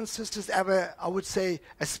 Brothers and sisters, have I would say,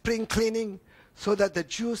 a spring cleaning so that the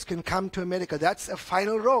Jews can come to America. That's a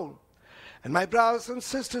final role. And my brothers and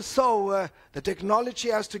sisters, so the technology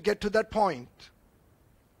has to get to that point.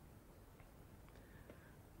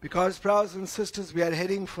 Because, brothers and sisters, we are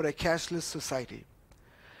heading for a cashless society.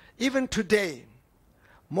 Even today,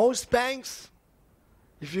 most banks,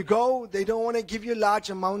 if you go, they don't want to give you large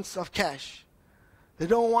amounts of cash. They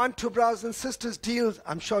don't want to, brothers and sisters, deal.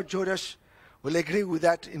 I'm sure Jodash will agree with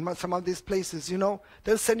that in some of these places,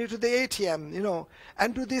 They'll send you to the ATM,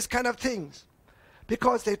 and do these kind of things.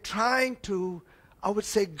 Because they're trying to, I would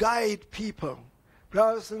say, guide people,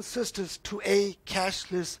 brothers and sisters, to a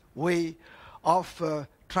cashless way of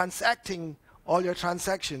transacting all your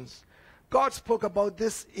transactions. God spoke about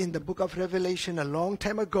this in the book of Revelation a long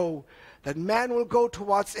time ago, that man will go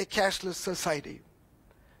towards a cashless society.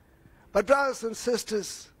 But brothers and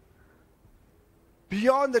sisters,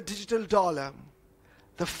 beyond the digital dollar,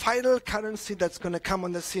 the final currency that's going to come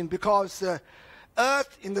on the scene, because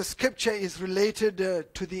earth in the scripture is related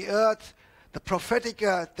to the earth, the prophetic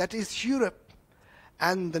earth, that is Europe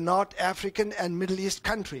and the North African and Middle East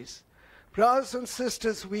countries. Brothers and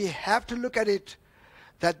sisters, we have to look at it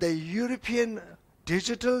that the European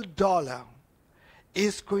digital dollar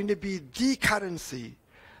is going to be the currency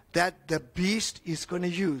that the beast is going to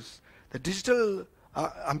use. The digital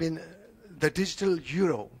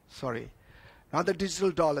euro, sorry. Not the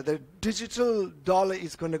digital dollar. The digital dollar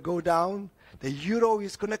is going to go down. The euro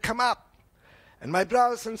is going to come up. And my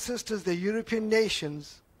brothers and sisters, the European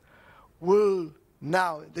nations will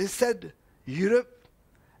now, they said Europe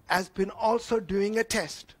has been also doing a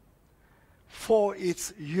test for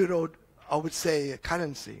its euro, I would say,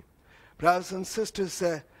 currency. Brothers and sisters,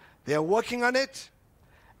 they are working on it.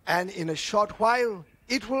 And in a short while,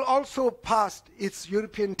 it will also pass its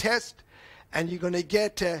European test. And you're going to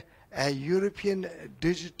get a European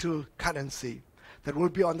digital currency that will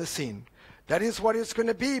be on the scene. That is what it's going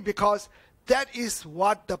to be, because that is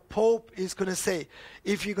what the Pope is going to say.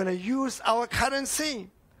 If you're going to use our currency,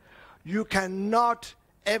 you cannot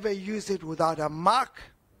ever use it without a mark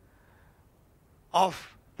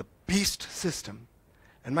of the beast system.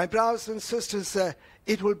 And my brothers and sisters,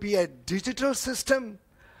 it will be a digital system.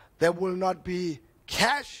 There will not be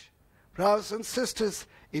cash. Brothers and sisters,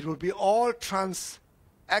 it will be all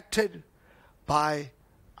transacted by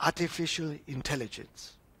artificial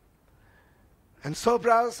intelligence. And so,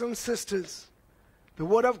 brothers and sisters, the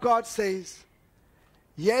Word of God says,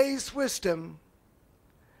 yea is wisdom,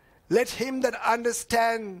 let him that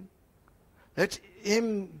understand, let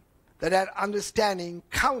him that had understanding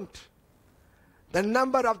count the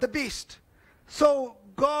number of the beast. So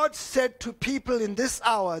God said to people in this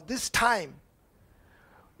hour, this time,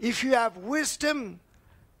 if you have wisdom,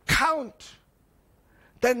 count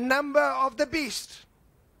the number of the beast.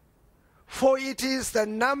 For it is the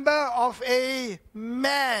number of a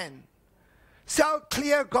man. See how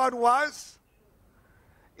clear God was?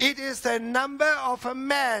 It is the number of a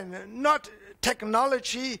man, not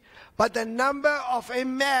technology, but the number of a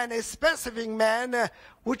man, a specific man,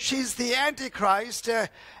 which is the Antichrist.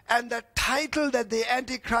 And the title that the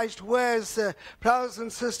Antichrist wears, brothers and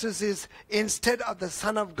sisters, is instead of the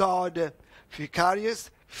Son of God, Vicarius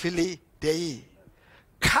Filii Dei.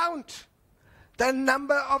 Count the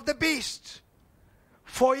number of the beast,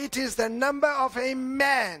 for it is the number of a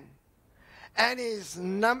man, and his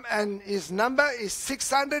number is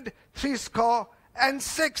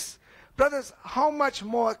 666. Brothers, how much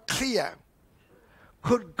more clear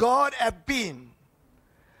could God have been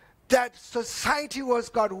that society was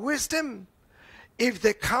got wisdom if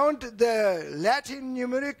they count the Latin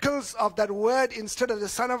numericals of that word instead of the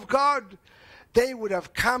Son of God? They would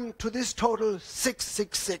have come to this total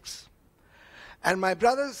 666. And my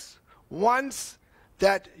brothers, once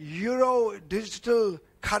that euro digital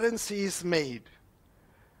currency is made,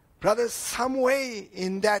 brothers, some way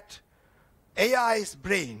in that AI's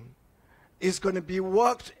brain is going to be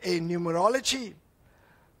worked a numerology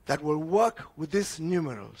that will work with these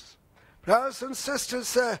numerals. Brothers and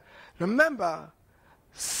sisters, remember,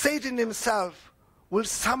 Satan himself will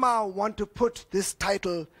somehow want to put this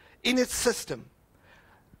title in its system.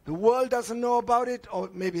 The world doesn't know about it, or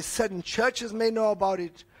maybe certain churches may know about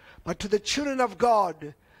it, but to the children of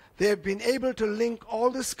God, they have been able to link all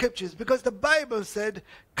the scriptures, because the Bible said,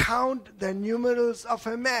 count the numerals of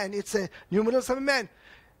a man. It's a numerals of a man.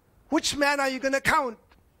 Which man are you going to count?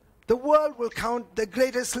 The world will count the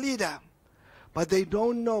greatest leader. But they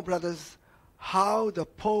don't know, brothers, how the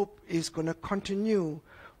Pope is going to continue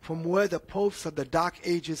from where the popes of the Dark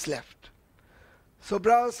Ages left. So,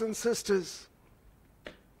 brothers and sisters,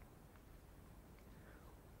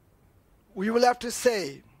 we will have to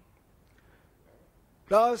say,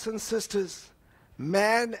 brothers and sisters,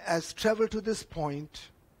 man has traveled to this point.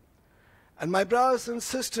 And my brothers and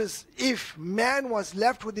sisters, if man was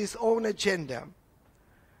left with his own agenda,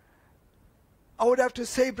 I would have to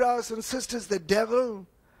say, brothers and sisters, the devil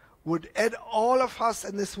would add all of us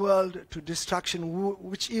in this world to destruction,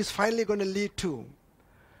 which is finally going to lead to.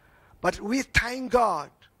 But we thank God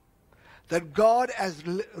that God has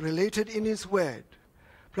related in his word,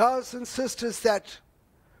 brothers and sisters, that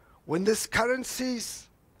when this currencies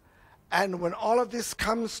and when all of this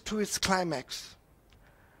comes to its climax,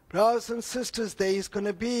 brothers and sisters, there is going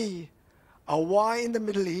to be a war in the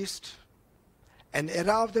Middle East, an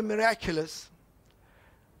era of the miraculous,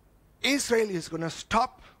 Israel is going to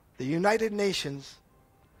stop the United Nations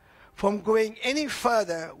from going any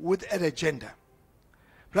further with an agenda.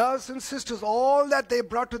 Brothers and sisters, all that they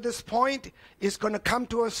brought to this point is going to come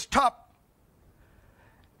to a stop.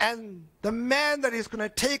 And the man that is going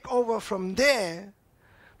to take over from there,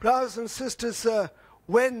 brothers and sisters,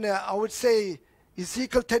 when I would say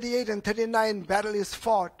Ezekiel 38 and 39 battle is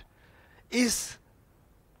fought, is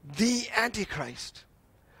the Antichrist.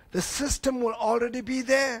 The system will already be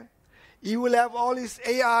there. He will have all his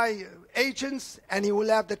AI agents, and he will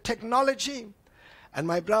have the technology. And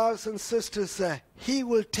my brothers and sisters, he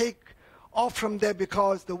will take off from there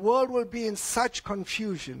because the world will be in such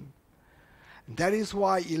confusion. And that is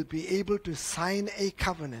why he'll be able to sign a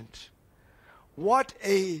covenant. What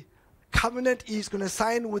a covenant he's going to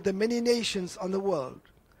sign with the many nations on the world.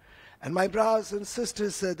 And my brothers and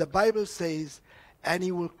sisters, the Bible says, and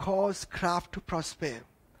he will cause craft to prosper.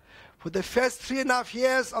 For the first 3.5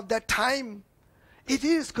 years of that time, it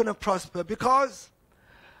is going to prosper because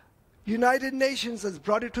United Nations has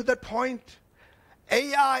brought it to that point.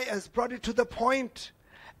 AI has brought it to the point.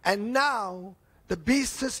 And now the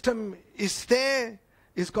beast system is there.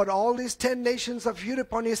 He's got all these 10 nations of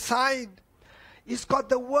Europe on his side. He's got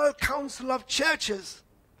the World Council of Churches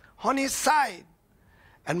on his side.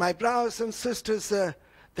 And my brothers and sisters,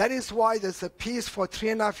 that is why there's a peace for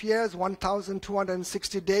 3.5 years,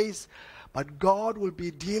 1,260 days. But God will be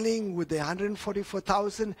dealing with the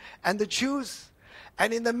 144,000 and the Jews.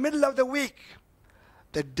 And in the middle of the week,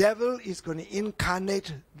 the devil is going to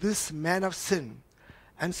incarnate this man of sin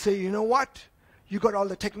and say, you know what? You got all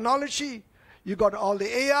the technology. You got all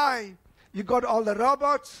the AI. You got all the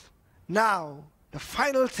robots. Now, the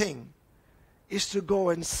final thing is to go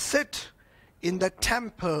and sit in the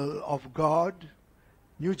temple of God,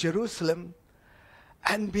 New Jerusalem,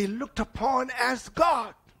 and be looked upon as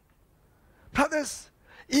God. Brothers,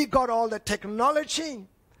 he got all the technology.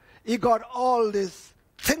 He got all this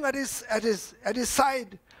thing at his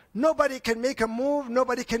side. Nobody can make a move.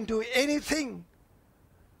 Nobody can do anything.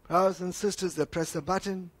 Brothers and sisters, they press a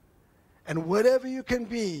button, and wherever you can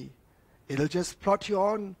be, it'll just plot you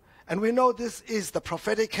on. And we know this is the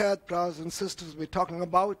prophetic earth, brothers and sisters, we're talking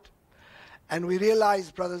about. And we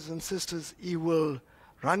realize, brothers and sisters, he will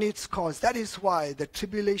run its course. That is why the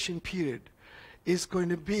tribulation period is going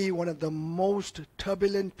to be one of the most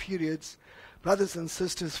turbulent periods, brothers and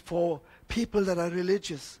sisters, for people that are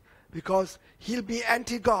religious, because he'll be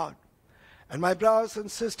anti-God. And my brothers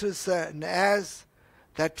and sisters, and as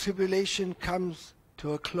that tribulation comes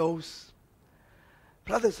to a close,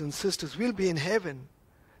 brothers and sisters, we'll be in heaven.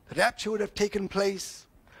 The rapture would have taken place.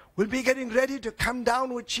 We'll be getting ready to come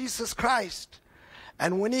down with Jesus Christ.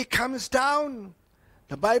 And when he comes down,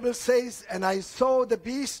 the Bible says, and I saw the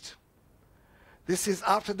beast. This is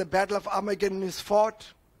after the battle of Armageddon is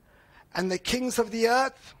fought. And the kings of the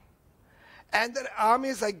earth and their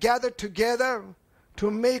armies are gathered together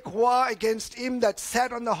to make war against him that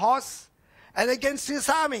sat on the horse and against his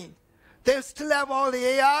army. They'll still have all the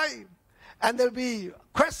AI, and they'll be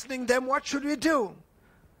questioning them, what should we do?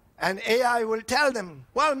 And AI will tell them,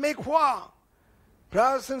 well, make war.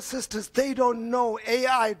 Brothers and sisters, they don't know,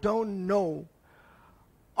 AI don't know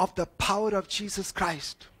of the power of Jesus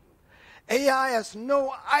Christ. AI has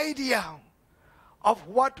no idea of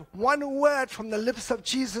what one word from the lips of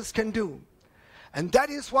Jesus can do. And that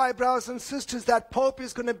is why, brothers and sisters, that Pope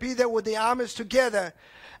is going to be there with the armies together.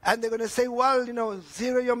 And they're going to say, well,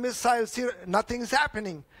 zero your missiles, zero. Nothing's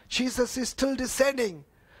happening. Jesus is still descending.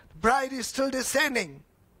 The bride is still descending.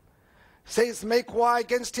 Says, make war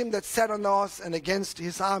against him that sat on the horse and against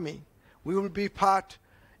his army. We will be part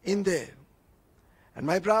in there. And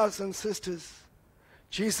my brothers and sisters,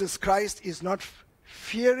 Jesus Christ is not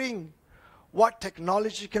fearing what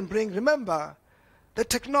technology can bring. Remember, the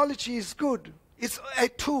technology is good. It's a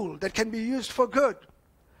tool that can be used for good.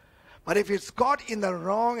 But if it's got in the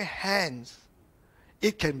wrong hands,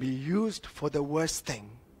 it can be used for the worst thing.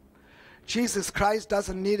 Jesus Christ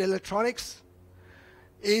doesn't need electronics.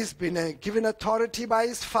 He's been given authority by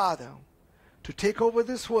his Father to take over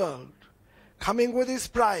this world, coming with his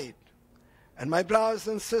bride. And my brothers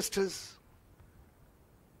and sisters,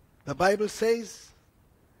 the Bible says,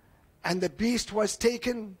 and the beast was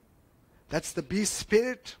taken, that's the beast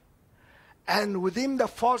spirit, and with him the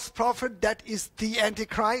false prophet, that is the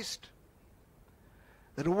Antichrist,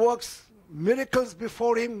 that works miracles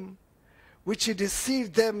before him, which he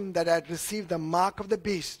deceived them that had received the mark of the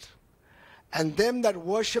beast, and them that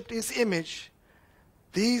worshipped his image.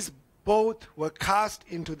 These both were cast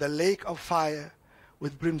into the lake of fire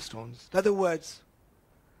with brimstones. In other words,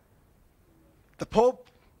 the Pope,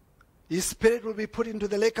 his spirit will be put into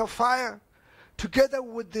the lake of fire, together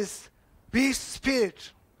with this be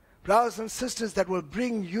spirit, brothers and sisters, that will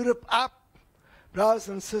bring Europe up, brothers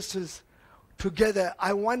and sisters, together.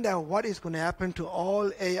 I wonder what is going to happen to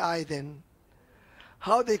all AI then.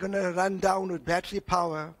 How they're going to run down with battery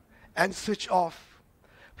power and switch off.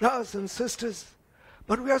 Brothers and sisters,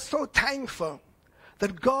 but we are so thankful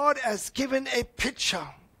that God has given a picture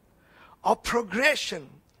of progression,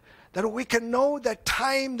 that we can know the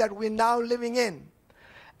time that we're now living in.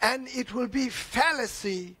 And it will be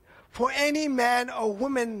fallacy for any man or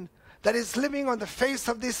woman that is living on the face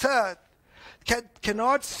of this earth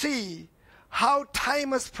cannot see how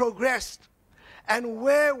time has progressed and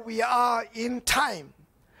where we are in time.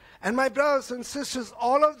 And my brothers and sisters,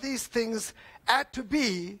 all of these things had to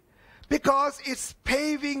be because it's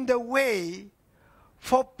paving the way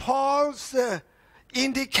for Paul's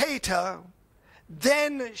indicator,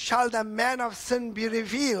 then shall the man of sin be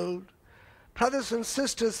revealed. Brothers and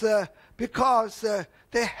sisters, because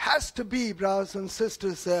there has to be, brothers and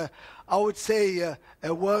sisters, I would say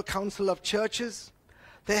a World Council of Churches.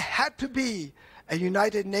 There had to be a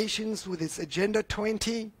United Nations with its Agenda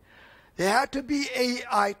 20. There had to be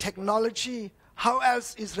AI technology. How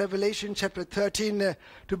else is Revelation chapter 13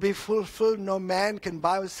 to be fulfilled? No man can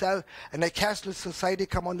buy or sell, and a cashless society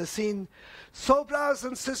come on the scene. So, brothers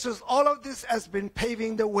and sisters, all of this has been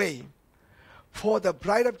paving the way for the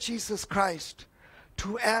bride of Jesus Christ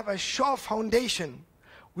to have a sure foundation.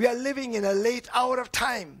 We are living in a late hour of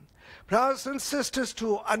time. Brothers and sisters,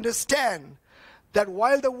 to understand that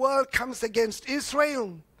while the world comes against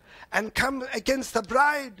Israel and comes against the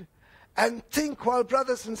bride, and think, well,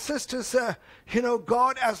 brothers and sisters,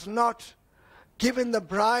 God has not given the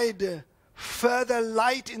bride further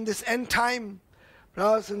light in this end time.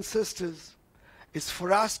 Brothers and sisters, it's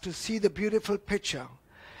for us to see the beautiful picture.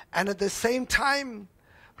 And at the same time,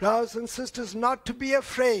 brothers and sisters, not to be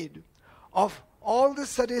afraid of all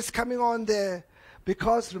this that is coming on there.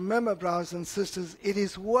 Because remember, brothers and sisters, it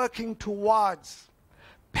is working towards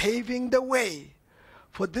paving the way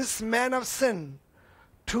for this man of sin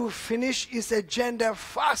to finish his agenda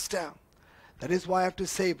faster. That is why I have to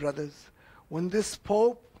say, brothers, when this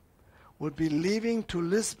Pope will be leaving to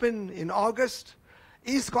Lisbon in August,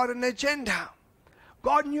 he's got an agenda.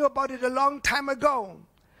 God knew about it a long time ago.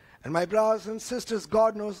 And my brothers and sisters,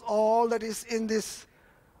 God knows all that is in these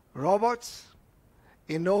robots.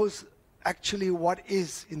 He knows actually what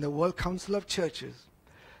is in the World Council of Churches.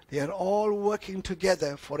 They are all working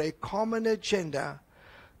together for a common agenda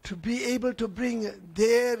to be able to bring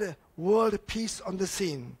their world peace on the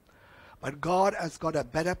scene. But God has got a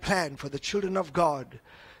better plan for the children of God.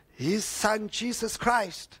 His Son, Jesus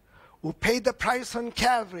Christ, who paid the price on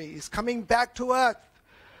Calvary, is coming back to earth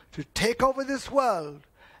to take over this world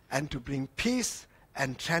and to bring peace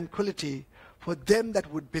and tranquility for them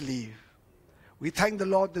that would believe. We thank the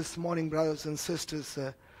Lord this morning, brothers and sisters.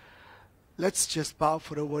 Let's just bow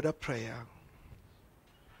for a word of prayer.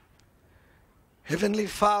 Heavenly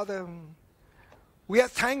Father, we are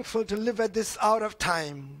thankful to live at this hour of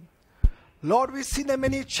time. Lord, we see the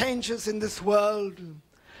many changes in this world.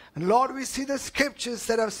 And Lord, we see the scriptures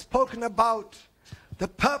that have spoken about the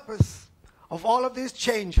purpose of all of these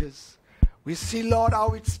changes. We see, Lord,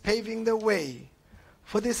 how it's paving the way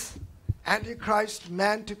for this Antichrist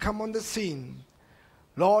man to come on the scene.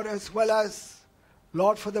 Lord, as well as,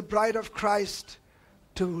 Lord, for the bride of Christ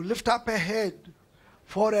to lift up her head,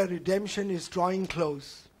 for her redemption is drawing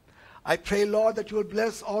close. I pray, Lord, that you will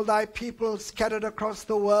bless all thy people scattered across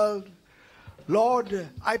the world. Lord,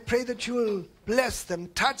 I pray that you will bless them,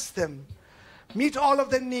 touch them, meet all of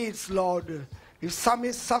their needs, Lord. If some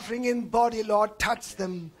is suffering in body, Lord, touch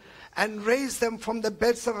them and raise them from the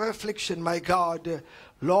beds of affliction, my God.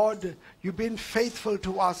 Lord, you've been faithful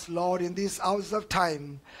to us, Lord, in these hours of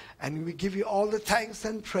time. And we give you all the thanks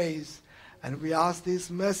and praise. And we ask these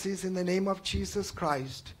mercies in the name of Jesus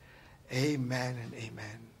Christ. Amen and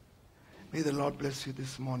amen. May the Lord bless you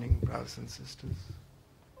this morning, brothers and sisters.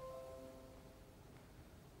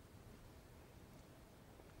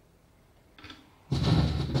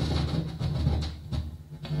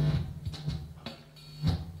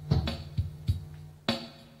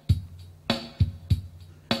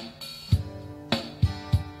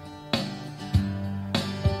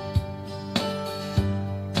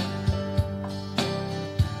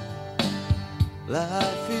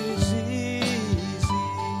 Life is easy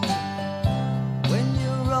when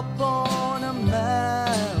you're up on a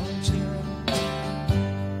mountain.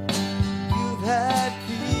 You've had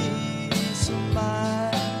peace of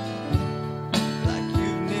mind like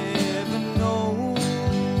you never known.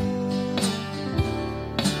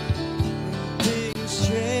 Things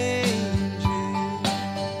changing.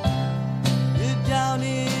 You're down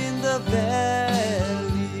in the valley.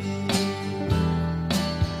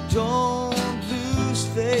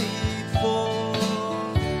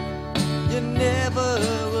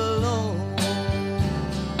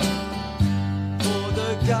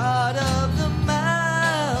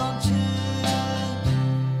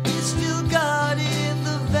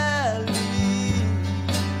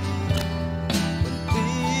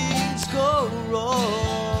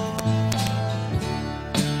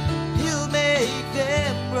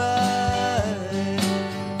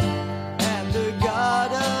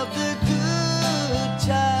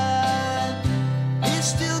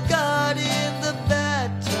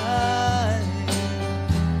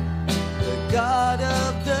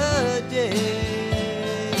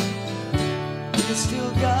 you're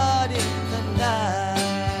still God in the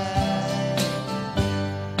night.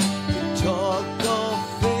 You talk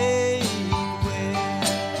of faith when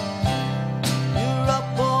you're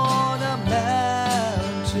up on a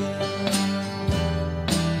mountain.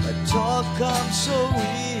 A talk comes so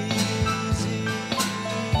easy.